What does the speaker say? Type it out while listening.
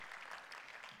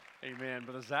Amen.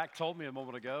 But as Zach told me a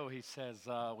moment ago, he says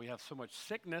we have so much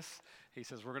sickness. He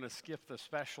says we're going to skip the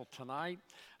special tonight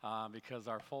because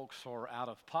our folks are out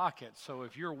of pocket. So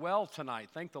if you're well tonight,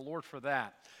 thank the Lord for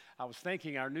that. I was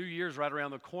thinking our New Year's right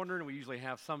around the corner, and we usually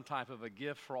have some type of a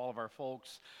gift for all of our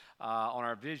folks on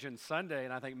our Vision Sunday.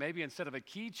 And I think maybe instead of a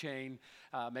keychain,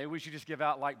 maybe we should just give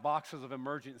out like boxes of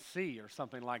emergency or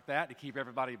something like that to keep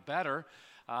everybody better.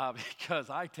 Because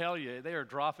I tell you, they are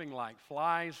dropping like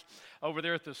flies over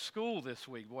there at the school this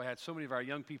week. Boy, I had so many of our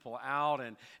young people out,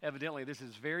 and evidently this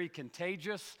is very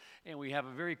contagious, and we have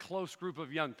a very close group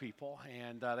of young people,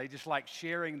 and they just like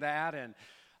sharing that, and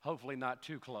hopefully not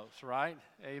too close, right?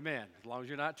 Amen. As long as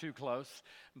you're not too close.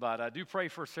 But do pray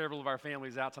for several of our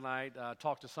families out tonight.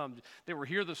 Talk to some that were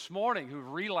here this morning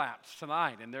who've relapsed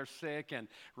tonight, and they're sick and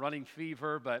running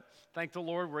fever. But thank the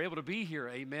Lord we're able to be here.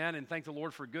 Amen. And thank the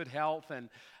Lord for good health, and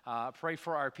pray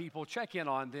for our people. Check in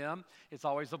on them. It's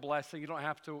always a blessing. You don't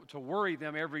have to worry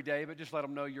them every day, but just let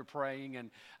them know you're praying.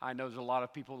 And I know there's a lot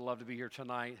of people who love to be here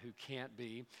tonight who can't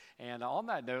be. And on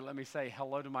that note, let me say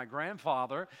hello to my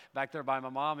grandfather back there by my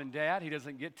mom and dad. He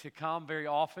doesn't get to come very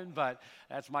often, but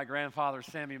that's my grandfather,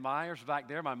 Sammy Myers, back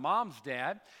there, my mom's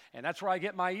dad. And that's where I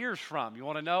get my ears from. You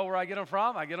want to know where I get them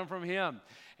from? I get them from him.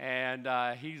 And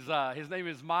his name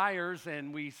is Myers,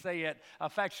 and we say it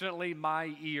affectionately,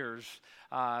 my ears,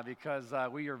 because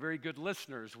we are very good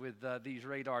listeners with these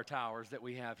radar towers that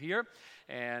we have here.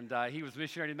 And he was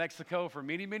missionary in Mexico for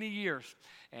many, many years,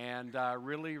 and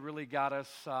really got us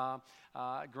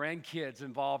grandkids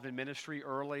involved in ministry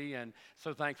early, and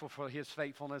so thankful for his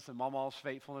faithfulness and Mama's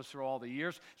faithfulness through all the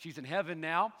years. She's in heaven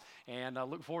now, and I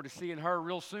look forward to seeing her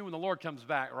real soon when the Lord comes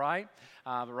back, right?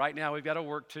 But right now we've got a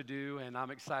work to do, and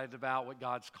I'm excited about what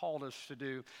God's called us to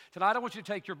do. Tonight I want you to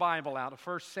take your Bible out to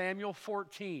 1 Samuel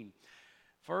 14.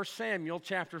 1 Samuel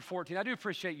chapter 14. I do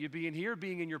appreciate you being here,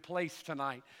 being in your place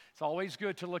tonight. It's always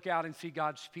good to look out and see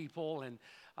God's people, and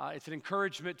it's an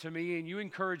encouragement to me, and you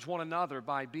encourage one another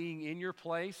by being in your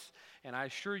place, and I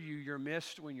assure you, you're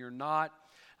missed when you're not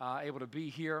able to be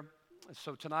here.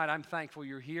 So tonight, I'm thankful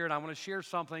you're here, and I want to share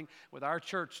something with our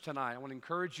church tonight. I want to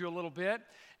encourage you a little bit,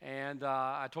 and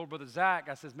I told Brother Zach,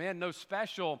 I says, man, no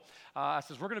special. I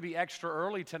says, we're going to be extra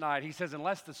early tonight. He says,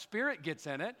 unless the Spirit gets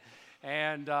in it.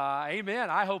 And amen,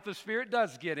 I hope the Spirit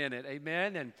does get in it,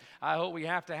 amen, and I hope we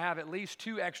have to have at least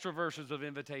 2 extra verses of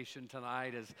invitation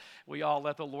tonight as we all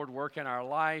let the Lord work in our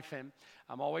life, and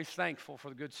I'm always thankful for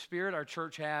the good spirit our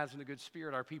church has and the good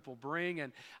spirit our people bring,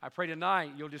 and I pray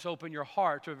tonight you'll just open your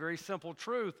heart to a very simple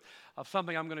truth of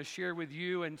something I'm going to share with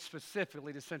you and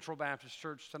specifically to Central Baptist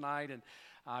Church tonight, and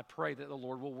I pray that the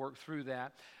Lord will work through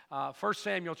that. 1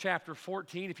 Samuel chapter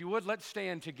 14, if you would, let's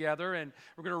stand together, and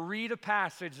we're going to read a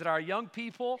passage that our young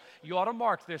people, you ought to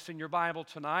mark this in your Bible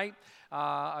tonight,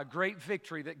 a great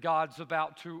victory that God's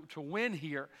about to win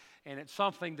here, and it's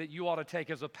something that you ought to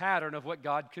take as a pattern of what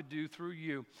God could do through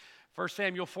you. 1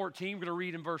 Samuel 14, we're going to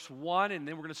read in verse 1, and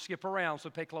then we're going to skip around,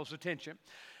 so pay close attention.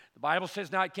 The Bible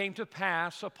says, now it came to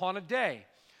pass upon a day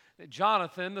that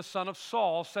Jonathan, the son of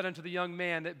Saul, said unto the young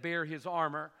man that bare his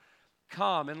armor,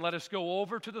 come and let us go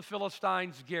over to the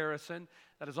Philistines' garrison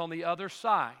that is on the other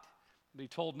side. But he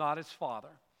told not his father.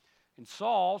 And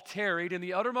Saul tarried in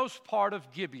the uttermost part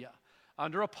of Gibeah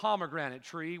under a pomegranate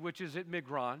tree, which is at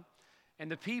Migron.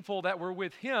 And the people that were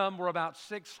with him were about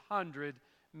 600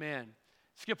 men.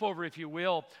 Skip over, if you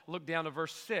will. Look down to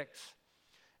verse 6.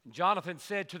 Jonathan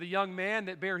said to the young man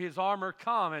that bare his armor,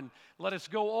 come and let us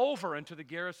go over into the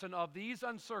garrison of these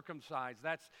uncircumcised.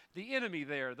 That's the enemy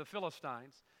there, the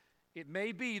Philistines. It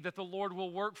may be that the Lord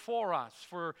will work for us,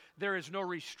 for there is no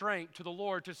restraint to the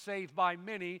Lord to save by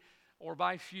many or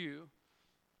by few.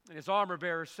 And his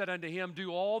armor-bearer said unto him,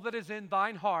 do all that is in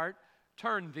thine heart,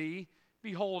 turn thee.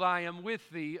 Behold, I am with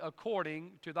thee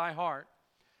according to thy heart.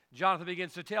 Jonathan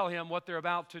begins to tell him what they're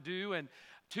about to do, and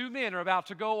 2 men are about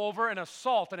to go over and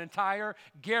assault an entire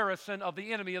garrison of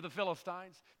the enemy of the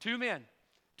Philistines. 2 men.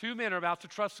 2 men are about to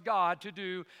trust God to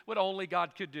do what only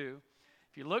God could do.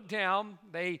 If you look down,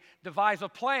 they devise a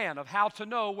plan of how to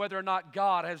know whether or not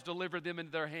God has delivered them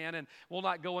into their hand, and we'll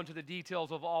not go into the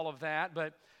details of all of that,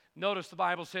 but notice the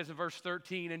Bible says in verse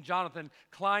 13, and Jonathan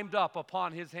climbed up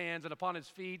upon his hands and upon his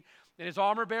feet, and his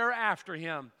armor-bearer after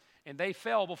him, and they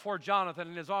fell before Jonathan,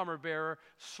 and his armor-bearer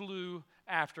slew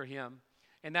after him.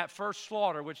 And that first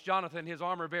slaughter which Jonathan, his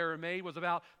armor-bearer, made was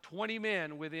about 20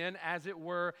 men within, as it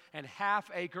were, an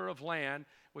half acre of land,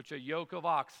 which a yoke of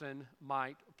oxen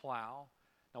might plow.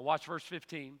 Now watch verse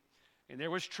 15. And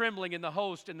there was trembling in the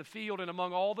host in the field and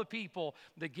among all the people.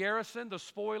 The garrison, the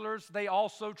spoilers, they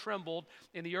also trembled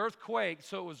in the earthquake,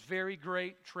 so it was very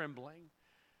great trembling.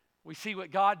 We see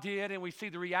what God did, and we see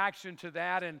the reaction to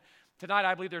that. And tonight,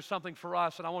 I believe there's something for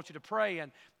us, and I want you to pray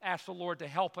and ask the Lord to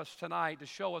help us tonight, to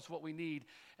show us what we need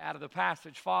out of the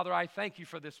passage. Father, I thank you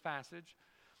for this passage.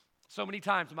 So many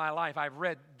times in my life, I've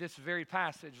read this very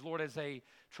passage, Lord, as a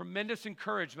tremendous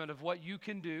encouragement of what you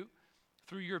can do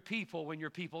through your people when your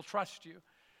people trust you.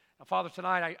 Now, Father,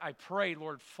 tonight I pray,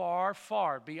 Lord, far,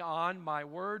 far beyond my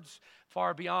words,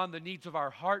 far beyond the needs of our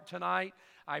heart tonight.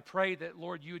 I pray that,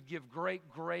 Lord, you would give great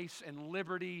grace and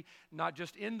liberty, not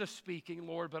just in the speaking,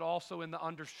 Lord, but also in the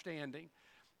understanding.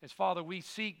 As, Father, we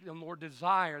seek and, Lord,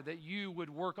 desire that you would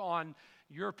work on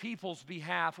your people's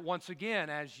behalf once again,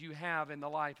 as you have in the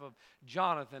life of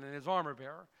Jonathan and his armor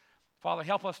bearer. Father,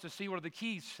 help us to see what are the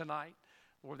keys tonight,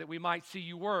 Lord, that we might see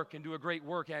you work and do a great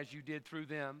work as you did through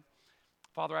them.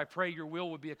 Father, I pray your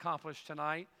will would be accomplished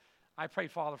tonight. I pray,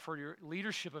 Father, for your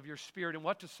leadership of your Spirit and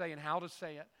what to say and how to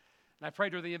say it. And I pray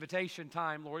during the invitation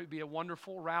time, Lord, it would be a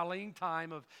wonderful rallying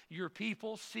time of your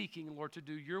people seeking, Lord, to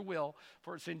do your will.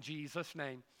 For it's in Jesus'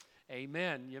 name.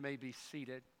 Amen. You may be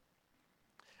seated.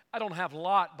 I don't have a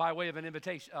lot by way of an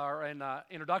invitation or an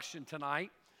introduction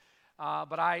tonight,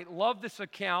 but I love this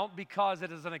account because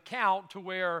it is an account to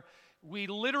where we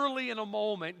literally in a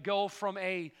moment go from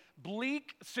a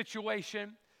bleak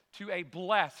situation to a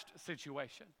blessed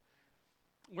situation.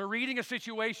 We're reading a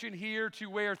situation here to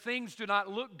where things do not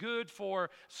look good for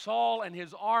Saul and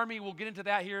his army. We'll get into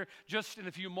that here just in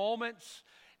a few moments.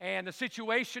 And the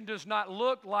situation does not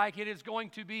look like it is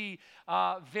going to be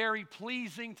very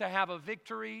pleasing to have a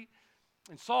victory.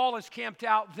 And Saul is camped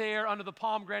out there under the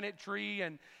pomegranate tree,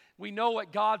 and we know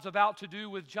what God's about to do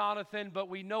with Jonathan, but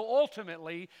we know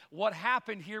ultimately what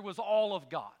happened here was all of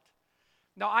God.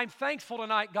 Now, I'm thankful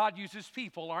tonight God uses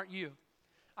people, aren't you?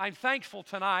 I'm thankful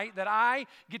tonight that I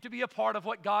get to be a part of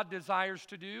what God desires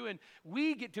to do, and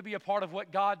we get to be a part of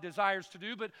what God desires to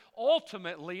do, but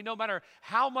ultimately, no matter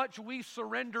how much we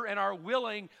surrender and are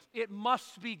willing, it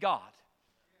must be God.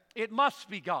 It must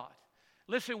be God.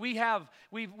 Listen,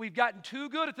 we've gotten too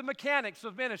good at the mechanics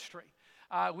of ministry.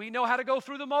 We know how to go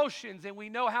through the motions, and we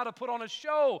know how to put on a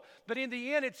show, but in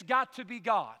the end, it's got to be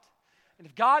God. And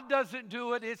if God doesn't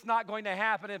do it, it's not going to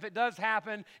happen. If it does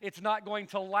happen, it's not going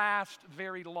to last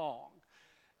very long.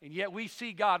 And yet we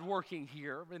see God working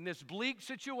here in this bleak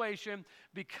situation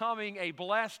becoming a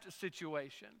blessed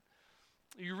situation.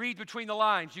 You read between the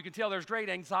lines, you can tell there's great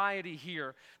anxiety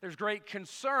here. There's great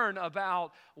concern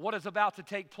about what is about to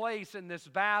take place in this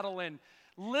battle. And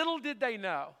little did they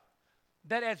know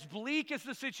that as bleak as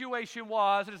the situation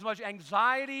was, and as much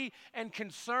anxiety and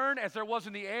concern as there was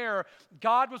in the air,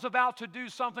 God was about to do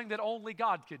something that only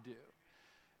God could do.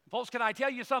 Folks, can I tell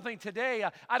you something today?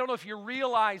 I don't know if you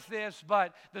realize this,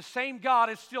 but the same God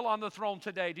is still on the throne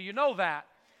today. Do you know that?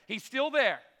 He's still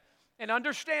there. And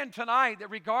understand tonight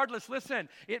that regardless, listen,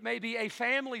 it may be a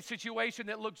family situation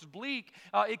that looks bleak.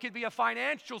 It could be a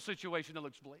financial situation that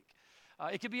looks bleak.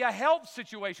 It could be a health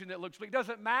situation that looks bleak. It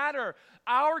doesn't matter.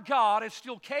 Our God is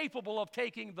still capable of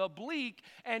taking the bleak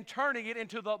and turning it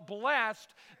into the blessed,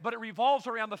 but it revolves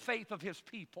around the faith of his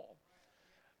people.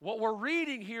 What we're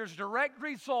reading here is a direct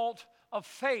result of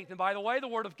faith. And by the way, the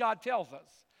Word of God tells us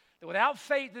that without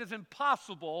faith, it is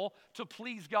impossible to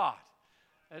please God.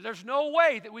 There's no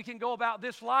way that we can go about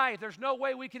this life. There's no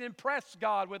way we can impress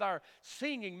God with our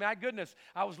singing. My goodness,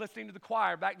 I was listening to the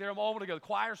choir back there a moment ago. The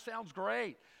choir sounds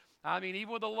great. I mean,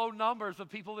 even with the low numbers of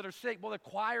people that are sick, well, the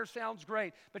choir sounds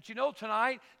great. But you know,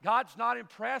 tonight, God's not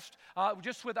impressed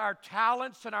just with our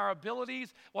talents and our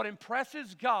abilities. What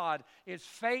impresses God is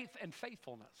faith and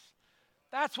faithfulness.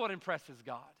 That's what impresses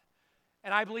God.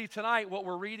 And I believe tonight what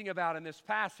we're reading about in this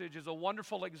passage is a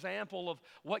wonderful example of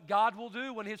what God will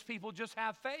do when his people just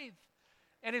have faith.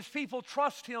 And his people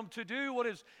trust him to do what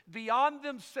is beyond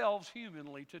themselves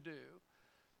humanly to do.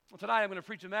 Well, tonight I'm going to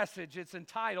preach a message. It's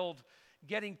entitled,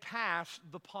 Getting Past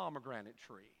the Pomegranate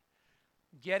Tree.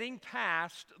 Getting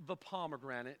Past the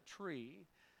Pomegranate Tree.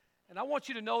 And I want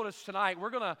you to notice tonight,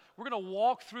 we're going to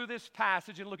walk through this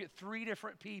passage and look at three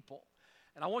different people.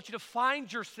 And I want you to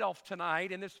find yourself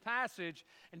tonight in this passage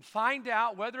and find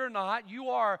out whether or not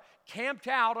you are camped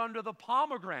out under the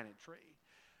pomegranate tree.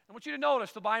 I want you to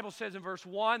notice the Bible says in verse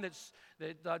 1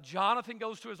 that Jonathan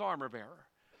goes to his armor bearer.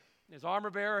 His armor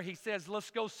bearer, he says,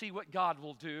 let's go see what God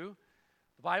will do.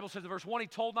 The Bible says in verse 1, he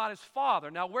told not his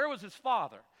father. Now, where was his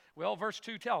father? Well, verse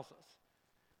 2 tells us.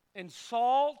 And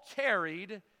Saul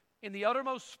tarried in the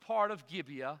uttermost part of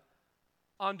Gibeah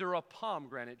under a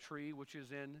pomegranate tree, which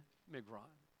is in Migron.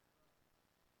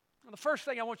 Now, the first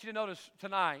thing I want you to notice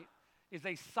tonight is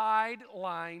a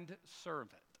sidelined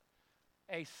servant.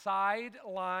 A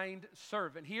sidelined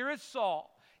servant. Here is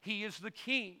Saul. He is the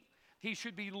king. He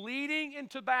should be leading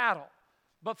into battle.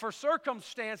 But for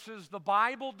circumstances, the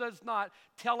Bible does not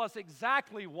tell us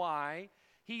exactly why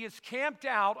he is camped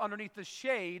out underneath the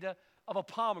shade of a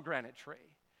pomegranate tree.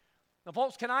 Now,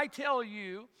 folks, can I tell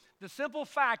you the simple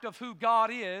fact of who God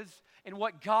is and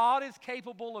what God is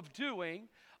capable of doing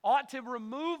ought to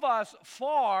remove us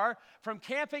far from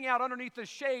camping out underneath the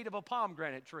shade of a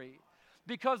pomegranate tree.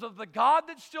 Because of the God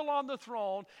that's still on the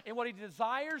throne and what he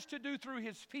desires to do through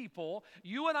his people,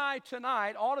 you and I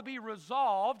tonight ought to be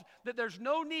resolved that there's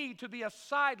no need to be a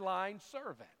sideline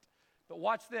servant. But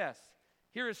watch this.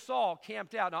 Here is Saul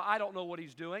camped out. Now, I don't know what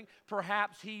he's doing.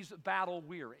 Perhaps he's battle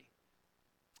weary.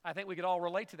 I think we could all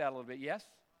relate to that a little bit, yes?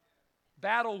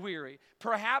 Battle weary.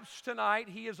 Perhaps tonight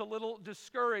he is a little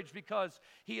discouraged because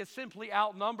he is simply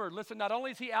outnumbered. Listen, not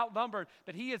only is he outnumbered,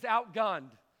 but he is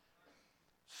outgunned.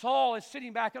 Saul is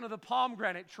sitting back under the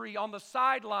pomegranate tree on the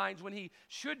sidelines when he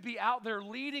should be out there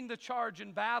leading the charge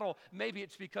in battle. Maybe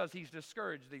it's because he's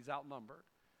discouraged that he's outnumbered.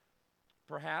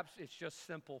 Perhaps it's just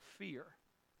simple fear.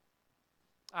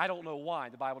 I don't know why.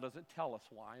 The Bible doesn't tell us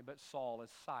why, but Saul is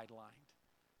sidelined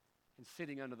and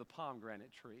sitting under the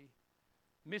pomegranate tree,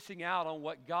 missing out on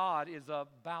what God is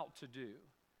about to do.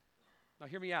 Now,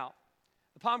 hear me out.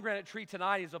 The pomegranate tree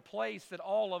tonight is a place that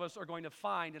all of us are going to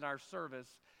find in our service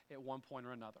at one point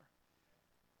or another.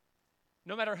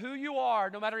 No matter who you are,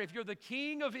 no matter if you're the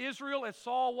king of Israel as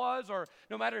Saul was, or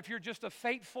no matter if you're just a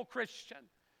faithful Christian,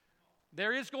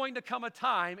 there is going to come a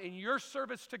time in your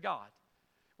service to God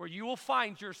where you will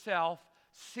find yourself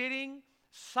sitting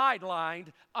sidelined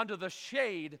under the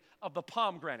shade of the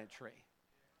pomegranate tree.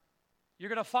 You're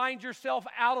going to find yourself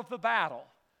out of the battle.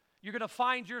 You're going to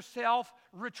find yourself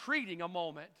retreating a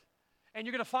moment. And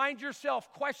you're going to find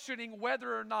yourself questioning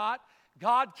whether or not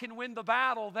God can win the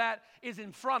battle that is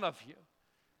in front of you.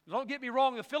 Don't get me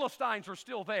wrong, the Philistines were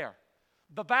still there.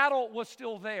 The battle was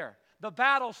still there. The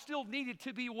battle still needed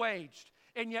to be waged.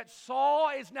 And yet Saul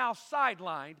is now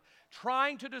sidelined,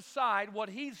 trying to decide what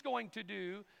he's going to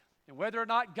do and whether or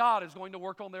not God is going to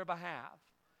work on their behalf.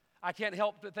 I can't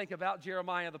help but think about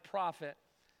Jeremiah the prophet.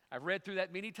 I've read through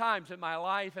that many times in my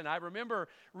life, and I remember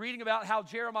reading about how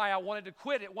Jeremiah wanted to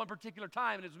quit at one particular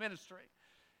time in his ministry.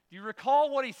 Do you recall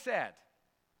what he said?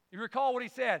 You recall what he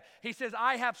said? He says,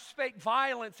 I have spake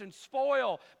violence and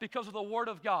spoil because of the word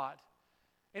of God.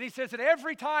 And he says that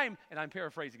every time, and I'm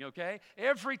paraphrasing, okay?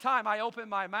 Every time I open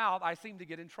my mouth, I seem to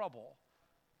get in trouble.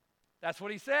 That's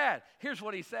what he said. Here's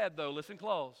what he said, though. Listen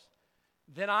close.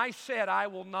 Then I said, I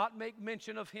will not make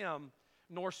mention of him,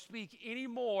 nor speak any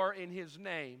more in his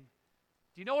name.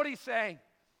 Do you know what he's saying?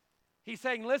 He's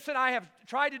saying, listen, I have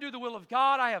tried to do the will of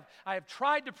God. I have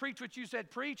tried to preach what you said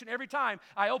preach, and every time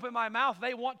I open my mouth,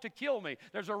 they want to kill me.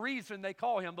 There's a reason they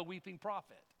call him the weeping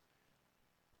prophet.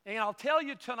 And I'll tell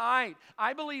you tonight,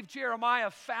 I believe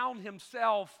Jeremiah found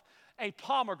himself a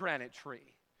pomegranate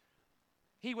tree.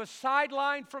 He was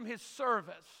sidelined from his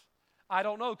service. I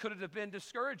don't know, could it have been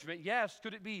discouragement? Yes.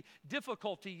 Could it be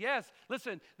difficulty? Yes.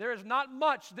 Listen, there is not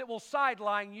much that will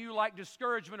sideline you like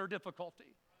discouragement or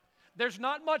difficulty. There's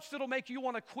not much that'll make you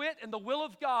want to quit in the will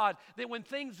of God that when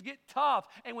things get tough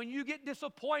and when you get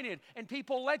disappointed and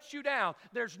people let you down,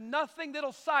 there's nothing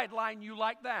that'll sideline you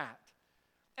like that.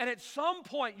 And at some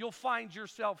point, you'll find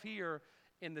yourself here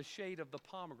in the shade of the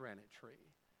pomegranate tree.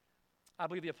 I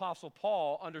believe the Apostle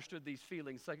Paul understood these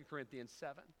feelings, 2 Corinthians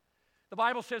 7. The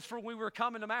Bible says, for when we were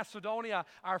coming to Macedonia,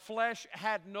 our flesh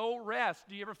had no rest.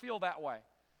 Do you ever feel that way?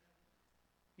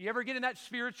 You ever get in that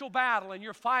spiritual battle and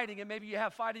you're fighting, and maybe you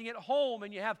have fighting at home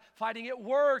and you have fighting at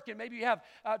work and maybe you have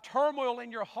turmoil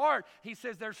in your heart. He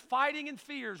says there's fighting and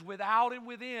fears without and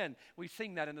within. We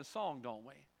sing that in the song, don't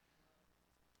we?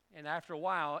 And after a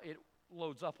while, it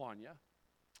loads up on you.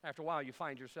 After a while, you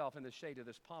find yourself in the shade of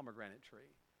this pomegranate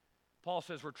tree. Paul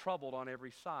says we're troubled on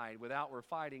every side. Without we're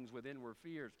fightings, within we're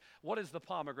fears. What is the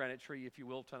pomegranate tree, if you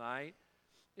will, tonight?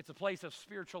 It's a place of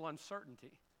spiritual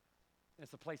uncertainty.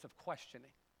 It's a place of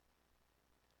questioning.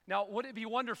 Now, would it be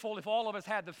wonderful if all of us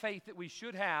had the faith that we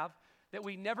should have, that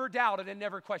we never doubted and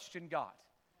never questioned God?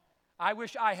 I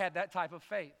wish I had that type of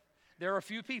faith. There are a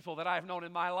few people that I've known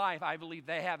in my life, I believe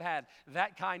they have had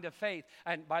that kind of faith.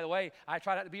 And by the way, I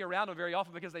try not to be around them very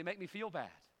often because they make me feel bad.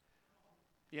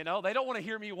 You know, they don't want to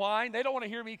hear me whine. They don't want to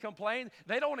hear me complain.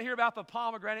 They don't want to hear about the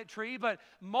pomegranate tree. But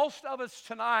most of us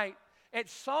tonight, at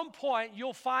some point,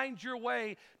 you'll find your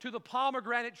way to the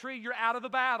pomegranate tree. You're out of the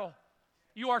battle.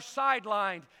 You are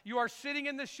sidelined. You are sitting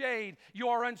in the shade. You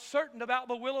are uncertain about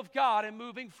the will of God and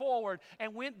moving forward.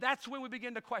 And that's when we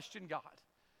begin to question God.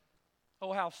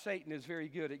 Oh, how Satan is very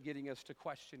good at getting us to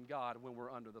question God when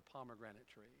we're under the pomegranate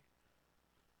tree.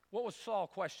 What was Saul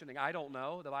questioning? I don't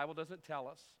know. The Bible doesn't tell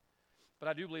us. But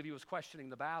I do believe he was questioning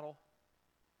the battle.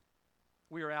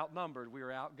 We are outnumbered. We are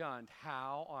outgunned.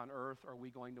 How on earth are we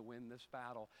going to win this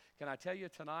battle? Can I tell you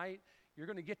tonight, you're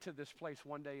going to get to this place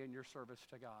one day in your service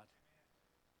to God.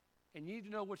 And you need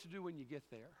to know what to do when you get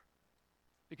there.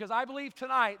 Because I believe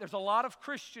tonight there's a lot of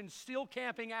Christians still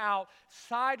camping out,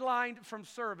 sidelined from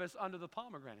service under the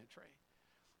pomegranate tree.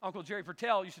 Uncle Jerry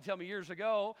Pertell used to tell me years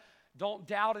ago, don't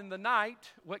doubt in the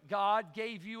night what God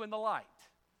gave you in the light.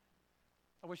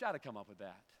 I wish I'd have come up with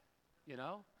that, you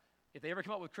know. If they ever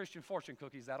come up with Christian fortune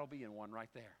cookies, that'll be in one right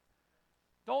there.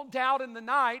 Don't doubt in the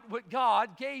night what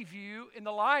God gave you in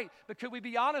the light. But could we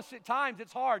be honest, at times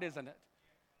it's hard, isn't it?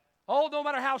 Oh, no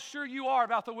matter how sure you are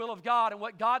about the will of God and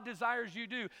what God desires you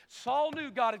do. Saul knew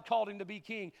God had called him to be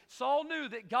king. Saul knew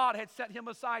that God had set him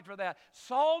aside for that.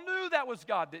 Saul knew that was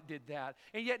God that did that.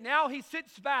 And yet now he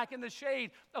sits back in the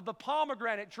shade of the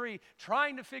pomegranate tree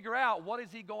trying to figure out what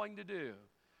is he going to do.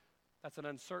 That's an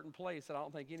uncertain place that I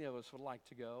don't think any of us would like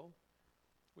to go.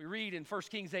 We read in 1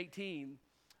 Kings 18,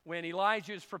 when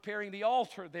Elijah is preparing the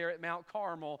altar there at Mount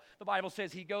Carmel, the Bible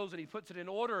says he goes and he puts it in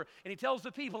order, and he tells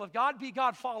the people, if God be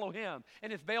God, follow him.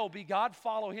 And if Baal be God,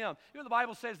 follow him. You know what the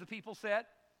Bible says the people said?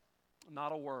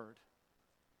 Not a word.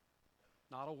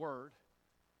 Not a word.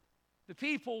 The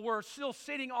people were still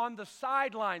sitting on the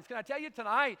sidelines. Can I tell you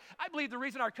tonight, I believe the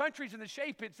reason our country's in the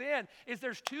shape it's in is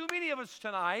there's too many of us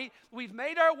tonight. We've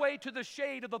made our way to the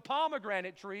shade of the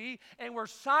pomegranate tree, and we're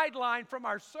sidelined from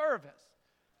our service.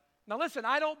 Now listen,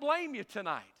 I don't blame you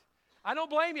tonight. I don't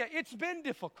blame you. It's been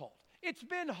difficult. It's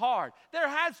been hard. There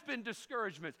has been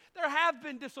discouragements. There have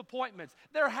been disappointments.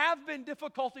 There have been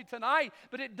difficulty tonight,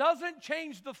 but it doesn't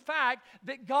change the fact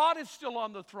that God is still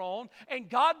on the throne and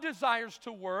God desires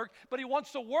to work, but he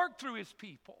wants to work through his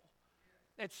people.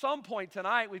 At some point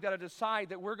tonight, we've got to decide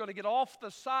that we're going to get off the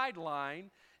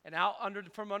sideline and out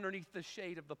from underneath the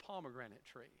shade of the pomegranate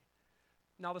tree.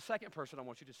 Now, the second person I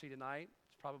want you to see tonight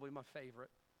is probably my favorite.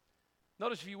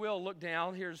 Notice, if you will, look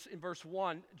down. Here's in verse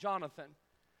 1, Jonathan.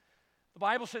 The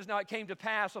Bible says, now it came to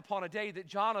pass upon a day that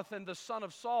Jonathan, the son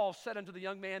of Saul, said unto the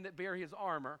young man that bare his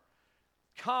armor,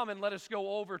 come and let us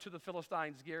go over to the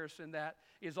Philistines' garrison that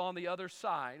is on the other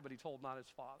side. But he told not his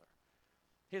father.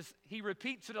 He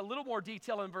repeats it a little more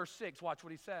detail in verse 6. Watch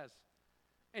what he says.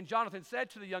 And Jonathan said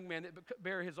to the young man that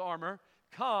bare his armor,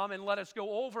 come and let us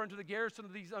go over into the garrison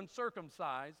of these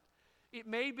uncircumcised. It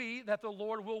may be that the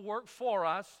Lord will work for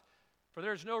us, for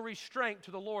there is no restraint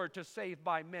to the Lord to save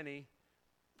by many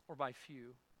or by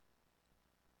few.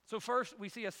 So first, we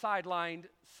see a sidelined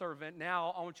servant.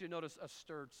 Now, I want you to notice a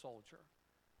stirred soldier.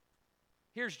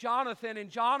 Here's Jonathan, and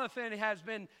Jonathan has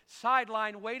been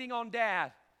sidelined waiting on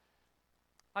Dad.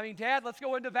 I mean, Dad, let's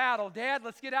go into battle. Dad,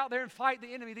 let's get out there and fight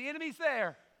the enemy. The enemy's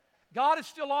there. God is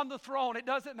still on the throne. It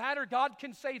doesn't matter. God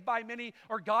can save by many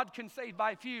or God can save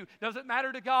by few. Doesn't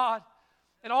matter to God.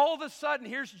 And all of a sudden,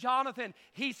 here's Jonathan.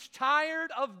 He's tired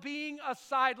of being a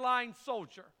sideline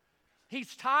soldier.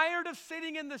 He's tired of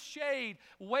sitting in the shade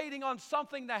waiting on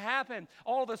something to happen.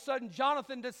 All of a sudden,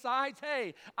 Jonathan decides,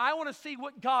 hey, I want to see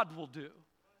what God will do.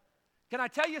 Can I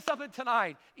tell you something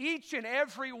tonight? Each and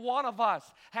every one of us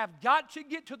have got to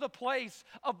get to the place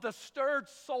of the stirred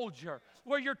soldier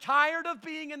where you're tired of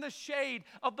being in the shade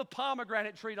of the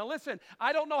pomegranate tree. Now listen,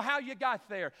 I don't know how you got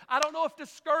there. I don't know if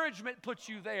discouragement puts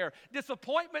you there,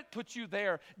 disappointment puts you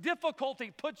there,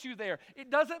 difficulty puts you there. It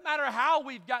doesn't matter how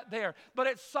we've got there, but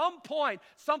at some point,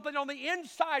 something on the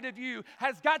inside of you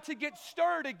has got to get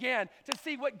stirred again to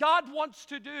see what God wants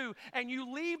to do, and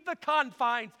you leave the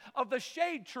confines of the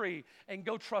shade tree and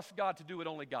go trust God to do what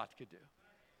only God could do.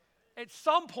 At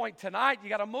some point tonight, you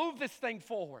got to move this thing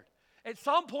forward. At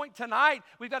some point tonight,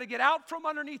 we've got to get out from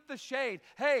underneath the shade.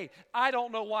 Hey, I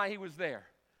don't know why he was there.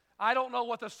 I don't know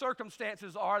what the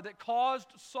circumstances are that caused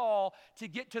Saul to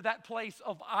get to that place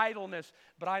of idleness,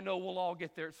 but I know we'll all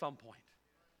get there at some point.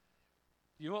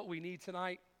 You know what we need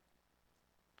tonight?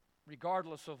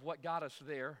 Regardless of what got us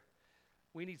there,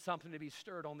 we need something to be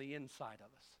stirred on the inside of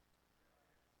us.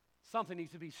 Something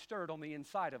needs to be stirred on the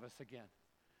inside of us again.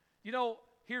 You know,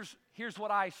 here's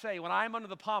what I say. When I'm under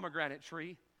the pomegranate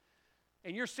tree,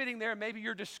 and you're sitting there, maybe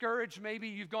you're discouraged, maybe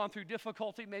you've gone through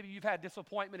difficulty, maybe you've had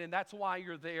disappointment, and that's why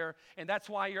you're there, and that's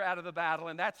why you're out of the battle,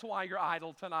 and that's why you're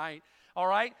idle tonight, all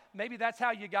right? Maybe that's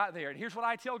how you got there. And here's what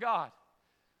I tell God.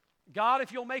 God,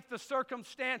 if you'll make the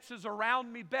circumstances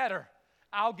around me better,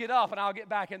 I'll get up and I'll get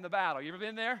back in the battle. You ever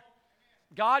been there?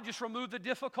 God, just remove the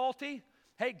difficulty.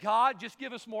 Hey, God, just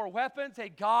give us more weapons. Hey,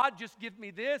 God, just give me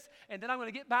this, and then I'm going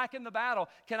to get back in the battle.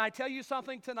 Can I tell you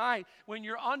something tonight? When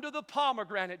you're under the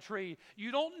pomegranate tree,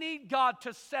 you don't need God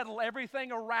to settle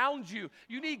everything around you.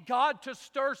 You need God to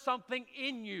stir something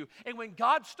in you. And when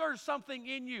God stirs something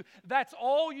in you, that's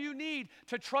all you need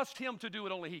to trust Him to do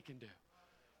what only He can do.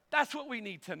 That's what we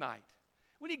need tonight.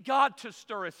 We need God to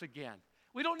stir us again.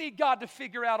 We don't need God to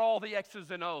figure out all the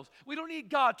X's and O's. We don't need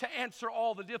God to answer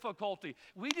all the difficulty.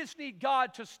 We just need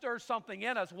God to stir something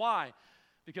in us. Why?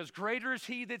 Because greater is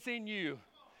He that's in you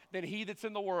than he that's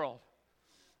in the world.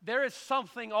 There is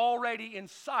something already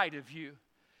inside of you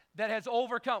that has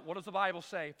overcome. What does the Bible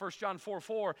say? 1 John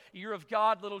 4:4, you're of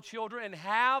God, little children, and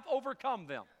have overcome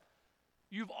them.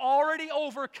 You've already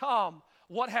overcome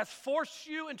what has forced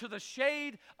you into the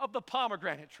shade of the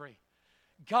pomegranate tree.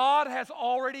 God has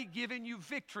already given you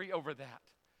victory over that.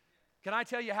 Can I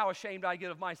tell you how ashamed I get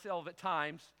of myself at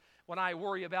times when I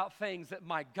worry about things that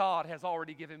my God has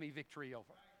already given me victory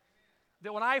over?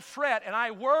 That when I fret and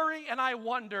I worry and I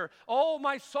wonder, oh,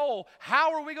 my soul,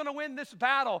 how are we going to win this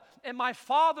battle? And my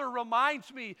Father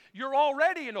reminds me, you're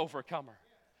already an overcomer.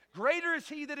 Greater is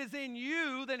He that is in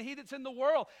you than he that's in the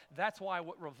world. That's why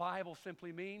what revival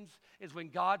simply means is when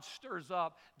God stirs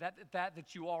up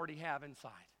that you already have inside.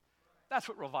 That's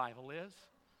what revival is.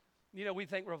 You know, we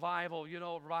think revival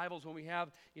is when we have,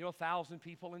 1,000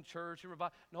 people in church.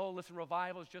 No, listen,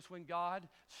 revival is just when God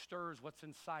stirs what's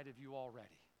inside of you already.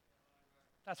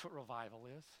 That's what revival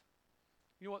is.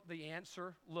 You know what the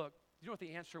answer,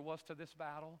 was to this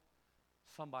battle?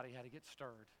 Somebody had to get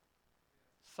stirred.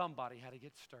 Somebody had to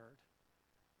get stirred.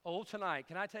 Oh, tonight,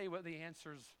 can I tell you what the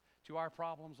answers to our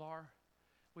problems are?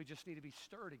 We just need to be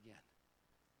stirred again.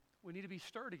 We need to be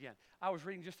stirred again. I was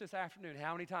reading just this afternoon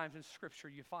how many times in Scripture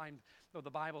you find the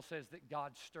Bible says that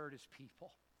God stirred His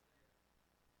people.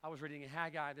 I was reading in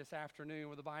Haggai this afternoon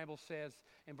where the Bible says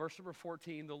in verse number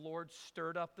 14, the Lord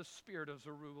stirred up the spirit of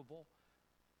Zerubbabel.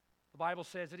 The Bible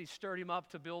says that He stirred him up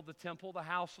to build the temple, the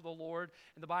house of the Lord.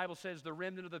 And the Bible says the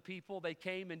remnant of the people, they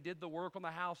came and did the work on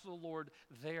the house of the Lord,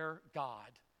 their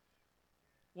God.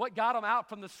 What got them out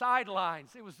from the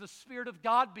sidelines? It was the Spirit of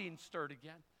God being stirred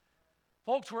again.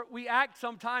 Folks, we act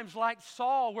sometimes like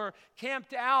Saul. We're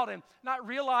camped out and not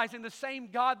realizing the same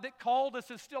God that called us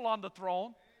is still on the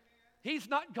throne. He's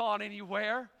not gone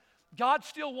anywhere. God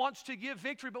still wants to give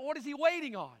victory, but what is He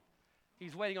waiting on?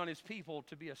 He's waiting on His people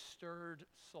to be a stirred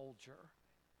soldier.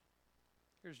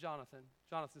 Here's Jonathan.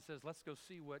 Jonathan says, let's go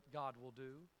see what God will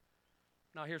do.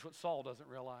 Now here's what Saul doesn't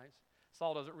realize.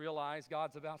 Saul doesn't realize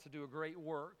God's about to do a great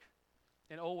work.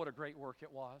 And oh, what a great work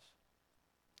it was.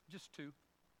 Just two.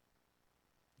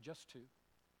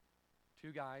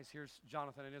 Two guys. Here's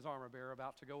Jonathan and his armor bearer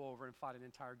about to go over and fight an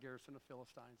entire garrison of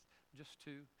Philistines. Just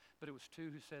two. But it was two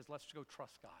who says, let's go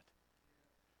trust God.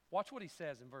 Watch what he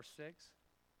says in verse 6.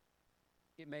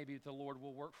 It may be that the Lord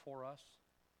will work for us.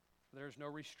 There is no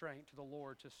restraint to the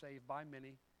Lord to save by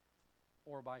many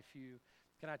or by few.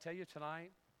 Can I tell you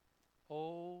tonight,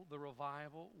 oh, the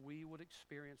revival we would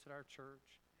experience at our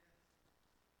church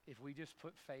if we just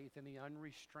put faith in the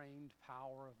unrestrained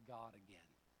power of God again.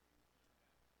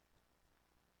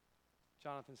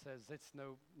 Jonathan says it's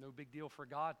no big deal for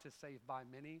God to save by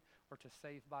many or to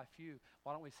save by few.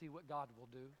 Why don't we see what God will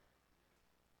do?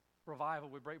 Revival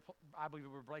I believe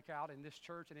it would break out in this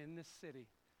church and in this city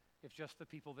if just the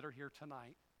people that are here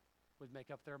tonight would make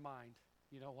up their mind.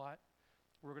 You know what?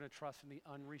 We're going to trust in the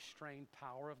unrestrained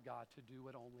power of God to do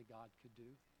what only God could do.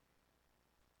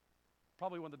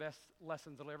 Probably one of the best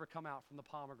lessons that'll ever come out from the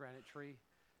pomegranate tree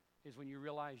is when you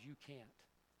realize you can't,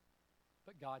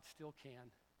 but God still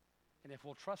can. And if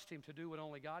we'll trust Him to do what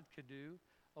only God could do,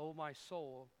 oh, my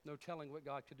soul, no telling what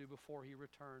God could do before He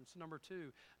returns. Number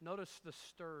two, notice the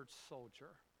stirred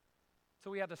soldier. So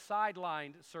we have the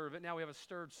sidelined servant. Now we have a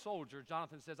stirred soldier.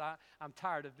 Jonathan says, I'm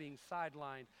tired of being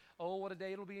sidelined. Oh, what a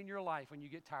day it'll be in your life when you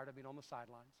get tired of being on the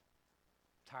sidelines.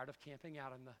 Tired of camping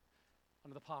out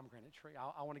under the pomegranate tree.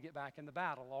 I want to get back in the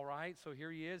battle, all right? So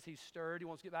here he is. He's stirred. He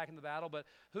wants to get back in the battle. But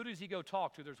who does he go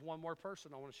talk to? There's one more person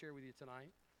I want to share with you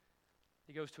tonight.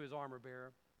 He goes to his armor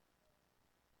bearer.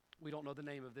 We don't know the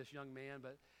name of this young man,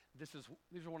 but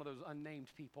these are one of those unnamed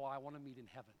people I want to meet in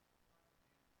heaven.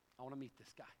 I want to meet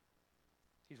this guy.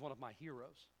 He's one of my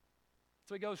heroes.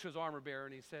 So he goes to his armor bearer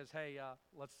and he says, hey,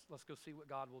 let's go see what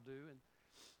God will do.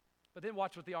 But then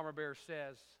watch what the armor bearer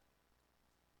says.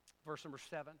 Verse number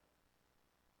 7.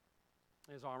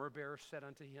 His armor bearer said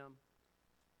unto him,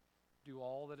 do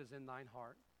all that is in thine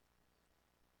heart.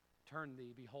 Turn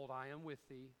thee, behold, I am with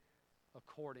thee,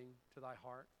 according to thy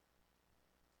heart.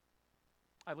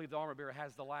 I believe the armor bearer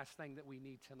has the last thing that we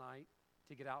need tonight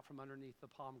to get out from underneath the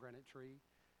pomegranate tree.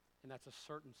 and that's a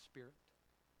certain spirit.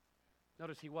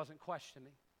 Notice he wasn't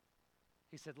questioning.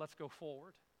 He said, let's go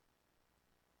forward.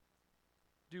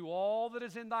 Do all that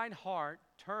is in thine heart,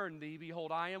 turn thee,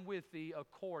 behold, I am with thee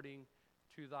according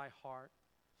to thy heart.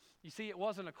 You see, it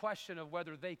wasn't a question of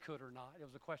whether they could or not. It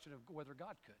was a question of whether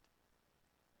God could.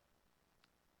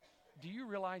 Do you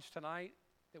realize tonight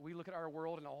that we look at our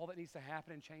world and all that needs to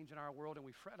happen and change in our world, and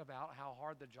we fret about how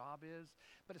hard the job is?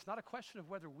 But it's not a question of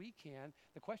whether we can.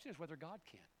 The question is whether God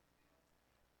can.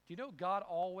 Do you know God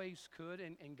always could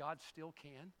and God still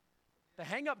can? The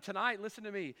hang up tonight, listen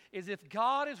to me, is if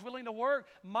God is willing to work,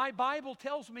 my Bible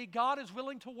tells me God is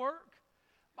willing to work.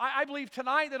 I believe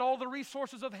tonight that all the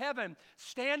resources of heaven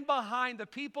stand behind the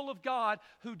people of God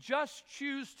who just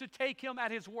choose to take Him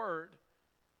at His word.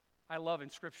 I love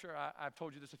in Scripture, I've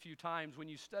told you this a few times, when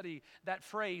you study that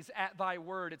phrase, at thy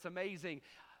word, it's amazing.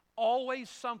 Always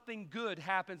something good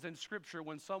happens in Scripture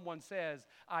when someone says,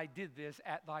 I did this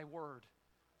at thy word.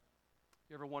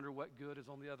 You ever wonder what good is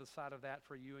on the other side of that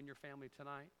for you and your family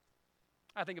tonight?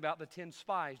 I think about the 10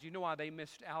 spies. Do you know why they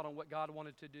missed out on what God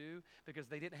wanted to do? Because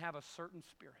they didn't have a certain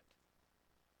spirit.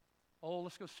 Oh,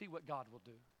 let's go see what God will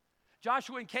do.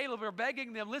 Joshua and Caleb are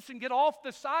begging them, listen, get off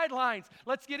the sidelines.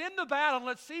 Let's get in the battle and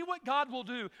let's see what God will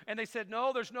do. And they said,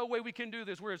 no, there's no way we can do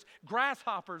this. We're as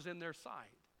grasshoppers in their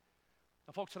sight.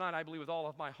 Now, folks, tonight I believe with all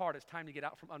of my heart it's time to get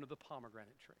out from under the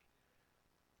pomegranate tree.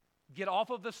 Get off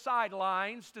of the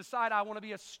sidelines, decide I want to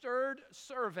be a stirred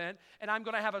servant, and I'm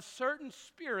going to have a certain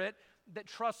spirit that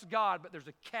trusts God. But there's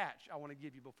a catch I want to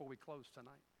give you before we close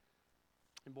tonight.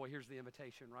 And boy, here's the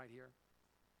invitation right here.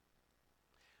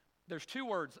 There's two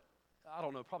words, I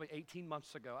don't know, probably 18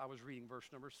 months ago, I was reading verse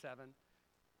number 7,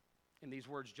 and these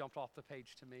words jumped off the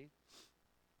page to me.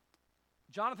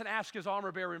 Jonathan asked his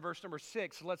armor bearer in verse number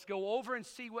 6, let's go over and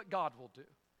see what God will do.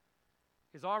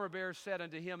 His armor bearer said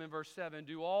unto him in verse 7,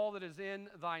 do all that is in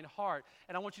thine heart.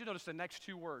 And I want you to notice the next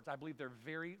two words. I believe they're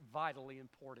very vitally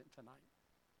important tonight.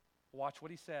 Watch what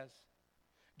he says.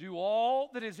 Do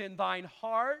all that is in thine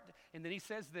heart. And then he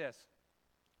says this,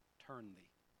 turn thee.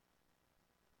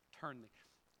 Turn thee.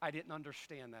 I didn't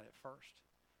understand that at first.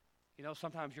 You know,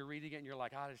 sometimes you're reading it and you're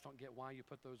like, I just don't get why you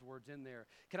put those words in there.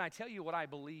 Can I tell you what I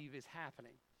believe is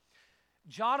happening?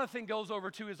 Jonathan goes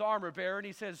over to his armor bearer and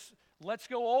he says, let's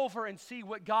go over and see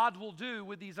what God will do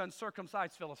with these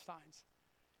uncircumcised Philistines.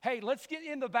 Hey, let's get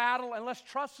in the battle and let's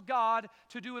trust God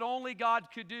to do what only God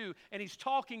could do. And he's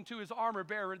talking to his armor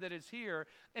bearer that is here.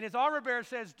 And his armor bearer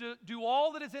says, do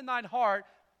all that is in thine heart,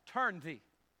 turn thee.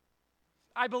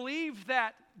 I believe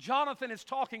that Jonathan is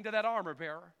talking to that armor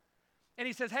bearer. And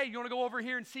he says, hey, you want to go over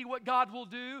here and see what God will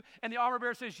do? And the armor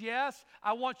bearer says, yes,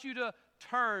 I want you to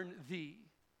turn thee.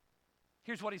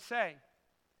 Here's what he's saying.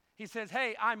 He says,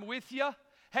 hey, I'm with you.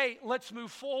 Hey, let's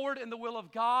move forward in the will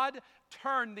of God.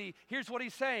 Turn thee. Here's what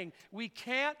he's saying. We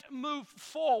can't move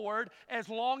forward as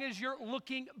long as you're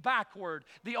looking backward.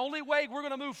 The only way we're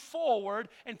going to move forward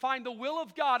and find the will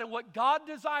of God and what God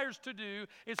desires to do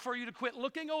is for you to quit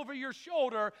looking over your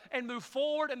shoulder and move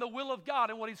forward in the will of God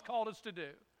and what he's called us to do.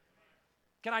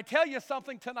 Can I tell you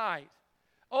something tonight?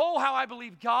 Oh, how I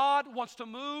believe God wants to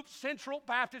move Central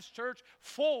Baptist Church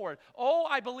forward. Oh,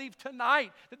 I believe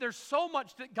tonight that there's so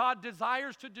much that God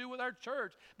desires to do with our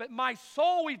church. But my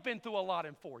soul, we've been through a lot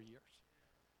in 4 years.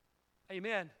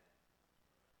 Amen.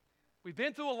 We've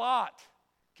been through a lot.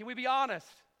 Can we be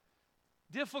honest?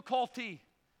 Difficulty,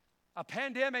 a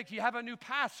pandemic, you have a new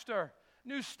pastor,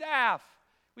 new staff.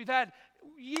 We've had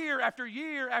year after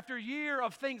year after year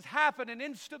of things happen and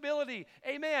instability.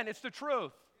 Amen. It's the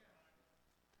truth.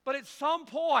 But at some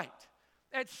point,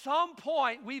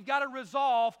 we've got to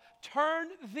resolve, turn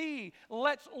thee.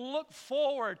 Let's look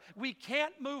forward. We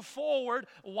can't move forward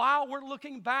while we're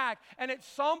looking back. And at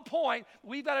some point,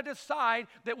 we've got to decide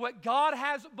that what God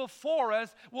has before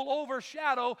us will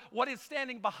overshadow what is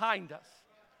standing behind us.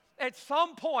 At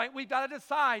some point, we've got to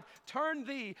decide, turn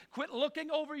thee, quit looking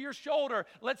over your shoulder.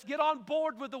 Let's get on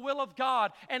board with the will of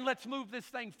God, and let's move this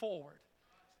thing forward.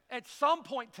 At some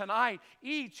point tonight,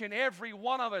 each and every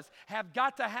one of us have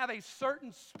got to have a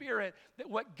certain spirit that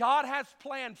what God has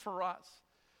planned for us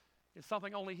is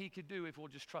something only He could do if we'll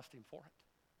just trust Him for it.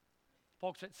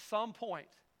 Folks, at some point,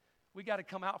 we got to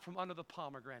come out from under the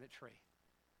pomegranate tree.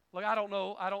 Look, I don't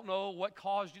know what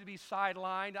caused you to be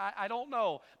sidelined. I don't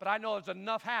know, but I know there's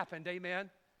enough happened, amen?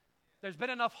 There's been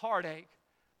enough heartache.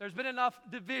 There's been enough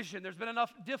division. There's been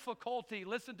enough difficulty.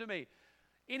 Listen to me.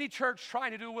 Any church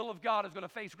trying to do the will of God is going to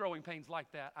face growing pains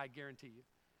like that, I guarantee you.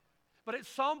 But at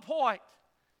some point,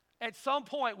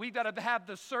 we've got to have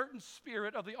the certain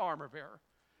spirit of the armor bearer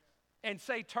and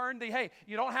say, turn thee. Hey,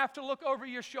 you don't have to look over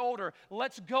your shoulder.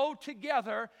 Let's go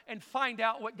together and find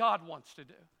out what God wants to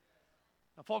do.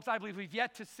 Now, folks, I believe we've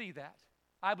yet to see that.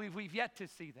 I believe we've yet to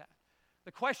see that.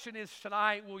 The question is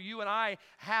tonight, will you and I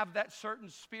have that certain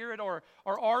spirit, or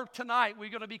are tonight we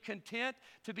going to be content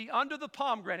to be under the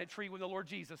pomegranate tree when the Lord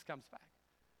Jesus comes back?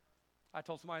 I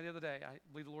told somebody the other day, I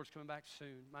believe the Lord's coming back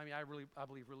soon. I mean, I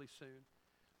believe really soon.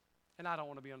 And I don't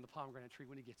want to be under the pomegranate tree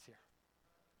when he gets here.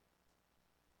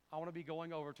 I want to be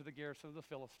going over to the garrison of the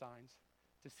Philistines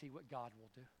to see what God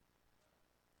will do.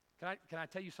 Can I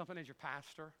tell you something as your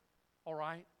pastor? All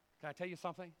right? Can I tell you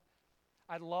something?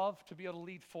 I'd love to be able to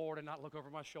lead forward and not look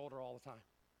over my shoulder all the time.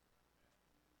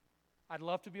 I'd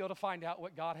love to be able to find out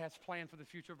what God has planned for the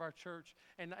future of our church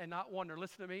and not wonder.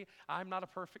 Listen to me, I'm not a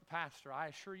perfect pastor. I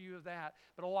assure you of that.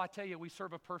 But I tell you, we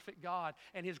serve a perfect God,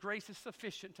 and his grace is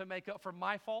sufficient to make up for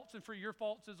my faults and for your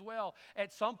faults as well.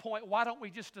 At some point, why don't we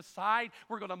just decide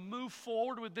we're going to move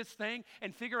forward with this thing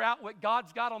and figure out what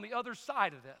God's got on the other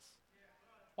side of this?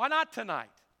 Why not tonight?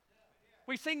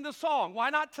 We sing the song,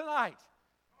 why not tonight?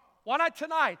 Why not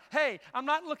tonight? Hey, I'm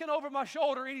not looking over my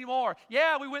shoulder anymore.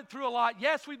 Yeah, we went through a lot.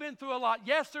 Yes, we've been through a lot.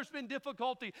 Yes, there's been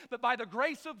difficulty. But by the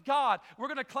grace of God, we're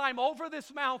going to climb over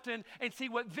this mountain and see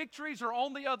what victories are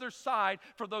on the other side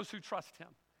for those who trust him.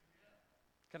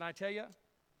 Can I tell you?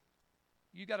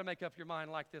 You got to make up your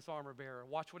mind like this armor bearer.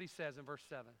 Watch what he says in verse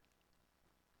 7.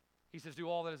 He says, do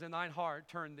all that is in thine heart,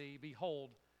 turn thee. Behold,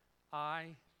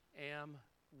 I am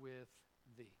with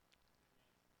thee.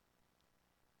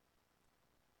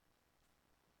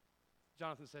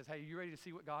 Jonathan says, hey, are you ready to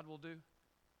see what God will do?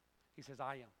 He says,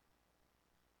 I am.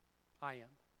 I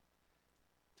am.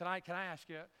 Tonight, can I ask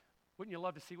you, wouldn't you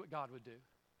love to see what God would do?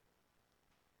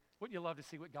 Wouldn't you love to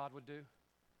see what God would do?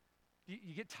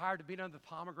 You get tired of being under the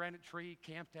pomegranate tree,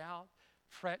 camped out,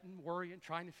 fretting, worrying,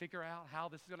 trying to figure out how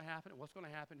this is going to happen and what's going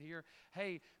to happen here.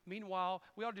 Hey, meanwhile,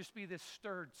 we ought to just be this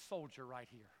stirred soldier right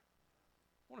here.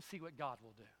 I want to see what God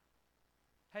will do.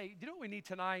 Hey, do you know what we need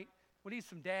tonight? We need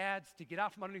some dads to get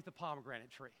out from underneath the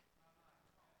pomegranate tree.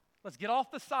 Let's get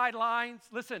off the sidelines.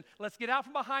 Listen, let's get out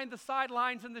from behind the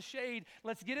sidelines in the shade.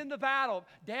 Let's get in the battle.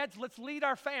 Dads, let's lead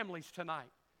our families tonight.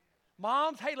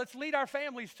 Moms, hey, let's lead our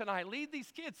families tonight. Lead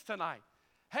these kids tonight.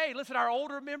 Hey, listen, our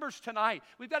older members tonight,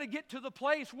 we've got to get to the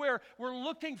place where we're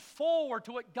looking forward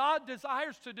to what God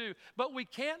desires to do. But we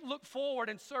can't look forward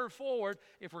and serve forward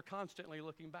if we're constantly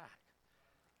looking back.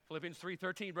 Philippians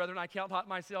 3:13, brethren, I count not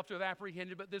myself to have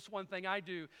apprehended, but this one thing I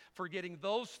do, forgetting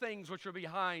those things which are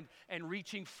behind and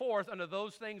reaching forth unto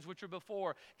those things which are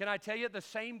before. Can I tell you, the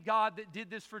same God that did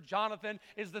this for Jonathan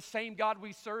is the same God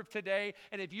we serve today.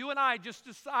 And if you and I just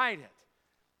decided,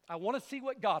 I want to see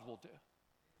what God will do.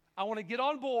 I want to get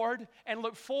on board and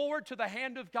look forward to the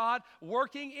hand of God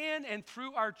working in and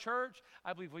through our church,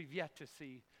 I believe we've yet to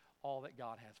see all that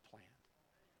God has planned.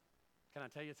 Can I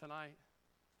tell you tonight?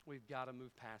 We've got to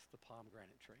move past the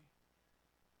pomegranate tree.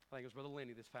 I think it was Brother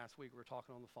Lenny this past week. We were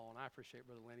talking on the phone. I appreciate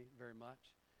Brother Lenny very much.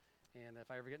 And if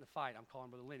I ever get in a fight, I'm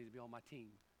calling Brother Lenny to be on my team.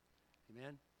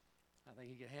 Amen? I think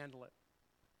he can handle it.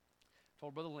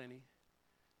 Told Brother Lenny,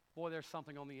 boy, there's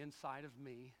something on the inside of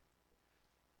me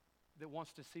that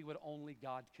wants to see what only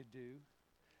God could do.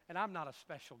 And I'm not a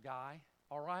special guy,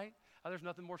 all right? There's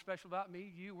nothing more special about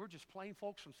me, you. We're just plain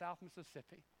folks from South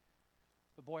Mississippi.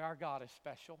 But boy, our God is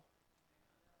special.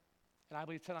 And I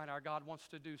believe tonight our God wants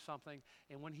to do something.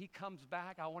 And when he comes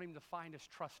back, I want him to find us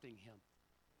trusting him,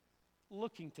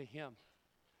 looking to him,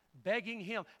 begging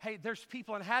him. Hey, there's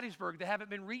people in Hattiesburg that haven't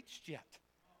been reached yet.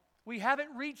 We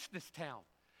haven't reached this town.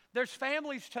 There's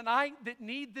families tonight that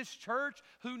need this church,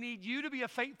 who need you to be a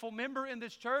faithful member in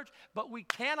this church, but we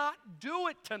cannot do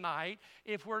it tonight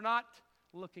if we're not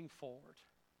looking forward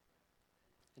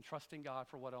and trusting God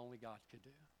for what only God could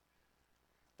do.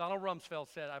 Donald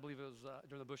Rumsfeld said, I believe it was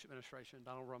during the Bush administration,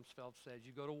 Donald Rumsfeld said,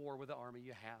 you go to war with the army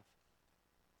you have.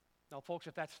 Now, folks,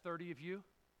 if that's 30 of you,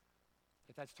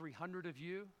 if that's 300 of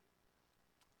you,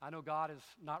 I know God is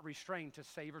not restrained to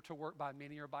save or to work by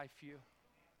many or by few.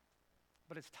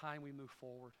 But it's time we move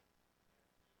forward.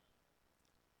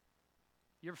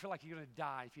 You ever feel like you're going to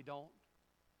die if you don't?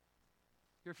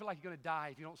 You ever feel like you're going to die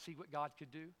if you don't see what God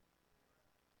could do?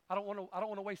 I don't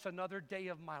want to waste another day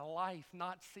of my life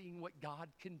not seeing what God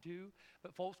can do.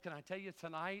 But folks, can I tell you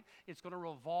tonight, it's going to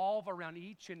revolve around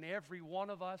each and every one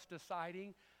of us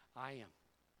deciding, I am.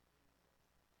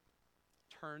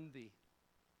 Turn thee.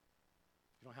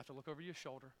 You don't have to look over your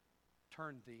shoulder.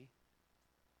 Turn thee.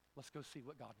 Let's go see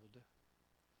what God will do.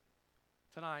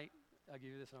 Tonight, I'll give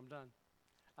you this and I'm done.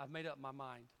 I've made up my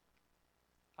mind.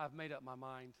 I've made up my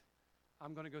mind.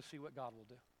 I'm going to go see what God will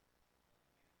do.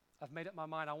 I've made up my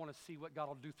mind. I want to see what God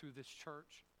will do through this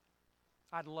church.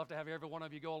 I'd love to have every one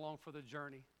of you go along for the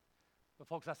journey. But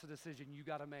folks, that's a decision you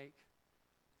got to make.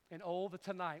 And oh, that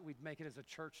tonight we'd make it as a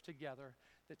church together.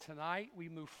 That tonight we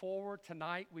move forward,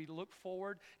 tonight we look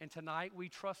forward, and tonight we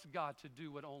trust God to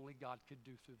do what only God could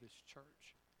do through this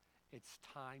church. It's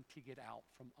time to get out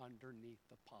from underneath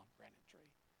the pomegranate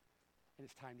tree. And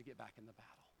it's time to get back in the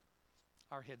battle.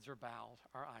 Our heads are bowed,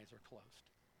 our eyes are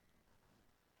closed.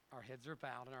 Our heads are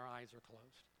bowed and our eyes are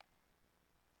closed.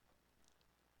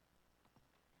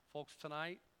 Folks,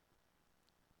 tonight,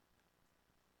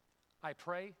 I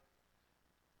pray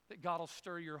that God will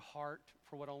stir your heart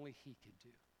for what only He could do.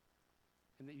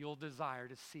 And that you'll desire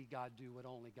to see God do what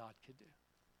only God could do.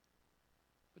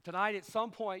 But tonight, at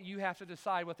some point, you have to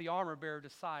decide what the armor bearer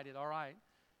decided. All right,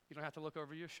 you don't have to look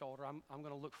over your shoulder. I'm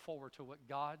going to look forward to what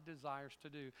God desires to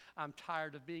do. I'm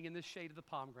tired of being in the shade of the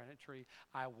pomegranate tree.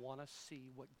 I want to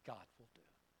see what God will do.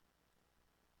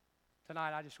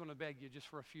 Tonight, I just want to beg you just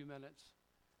for a few minutes.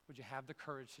 Would you have the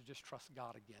courage to just trust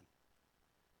God again?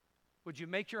 Would you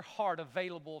make your heart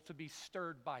available to be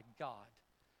stirred by God?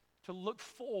 To look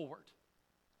forward.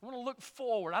 I want to look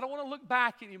forward. I don't want to look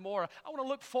back anymore. I want to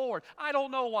look forward. I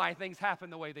don't know why things happen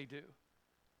the way they do.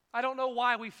 I don't know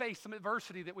why we face some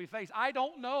adversity that we face. I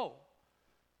don't know.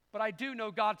 But I do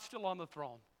know God's still on the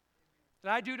throne.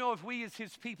 And I do know if we as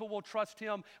His people will trust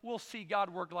Him, we'll see God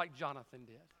work like Jonathan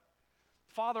did.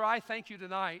 Father, I thank you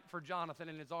tonight for Jonathan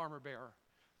and his armor bearer.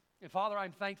 And Father,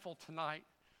 I'm thankful tonight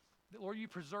that, Lord, you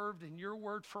preserved in your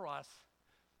word for us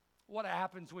what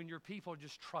happens when your people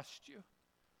just trust you.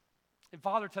 And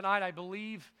Father, tonight I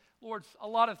believe, Lord, a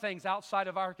lot of things outside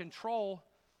of our control,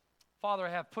 Father,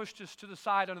 have pushed us to the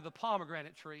side under the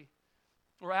pomegranate tree.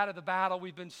 We're out of the battle.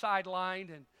 We've been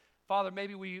sidelined. And Father,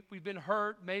 maybe we've been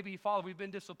hurt. Maybe, Father, we've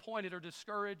been disappointed or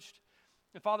discouraged.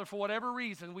 And Father, for whatever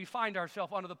reason, we find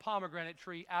ourselves under the pomegranate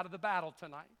tree out of the battle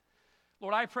tonight.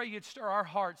 Lord, I pray you'd stir our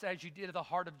hearts as you did at the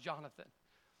heart of Jonathan.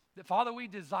 That, Father, we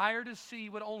desire to see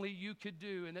what only you could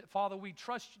do. And that, Father, we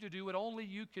trust you to do what only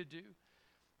you could do.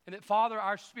 And that, Father,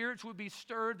 our spirits would be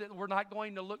stirred, that we're not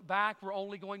going to look back, we're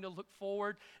only going to look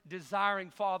forward, desiring,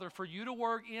 Father, for you to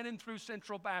work in and through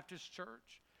Central Baptist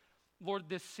Church. Lord,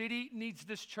 this city needs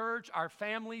this church, our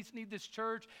families need this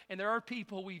church, and there are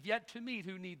people we've yet to meet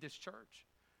who need this church.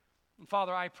 And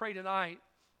Father, I pray tonight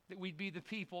that we'd be the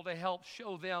people to help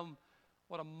show them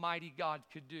what a mighty God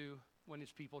could do when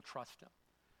his people trust him.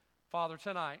 Father,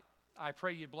 tonight, I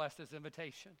pray you bless this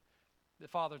invitation. That,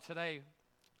 Father, today,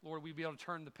 Lord, we'd be able to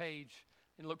turn the page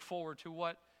and look forward to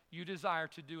what you desire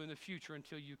to do in the future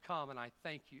until you come. And I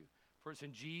thank you. For it's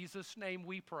in Jesus' name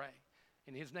we pray.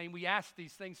 In his name we ask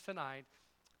these things tonight.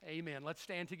 Amen. Let's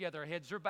stand together. Our heads are bowed.